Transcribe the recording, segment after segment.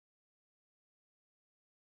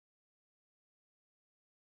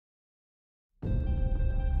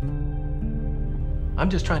I'm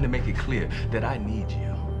just trying to make it clear that I need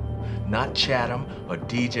you. Not Chatham or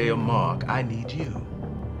DJ or Mark. I need you.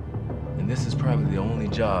 And this is probably the only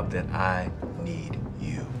job that I need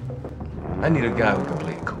you. I need a guy who can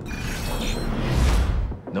play it cool.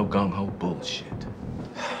 No gung-ho bullshit.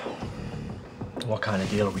 What kind of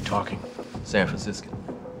deal are we talking? San Franciscan.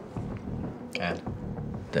 And?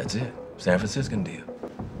 That's it. San Franciscan deal.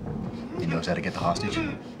 He knows how to get the hostage?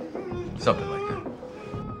 Something like that.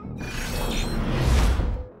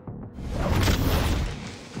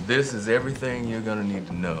 This is everything you're gonna need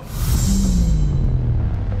to know.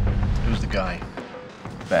 Who's the guy?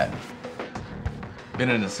 Baton. Been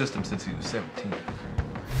in the system since he was 17.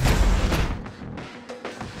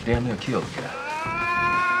 Damn near killed the guy.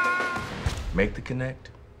 Make the connect,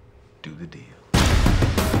 do the deal.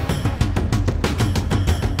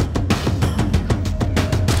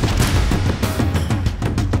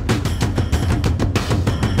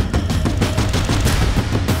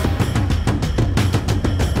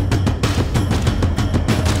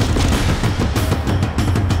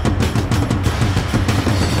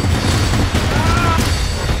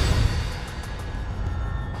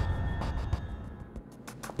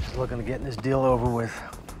 Looking to getting this deal over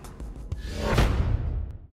with.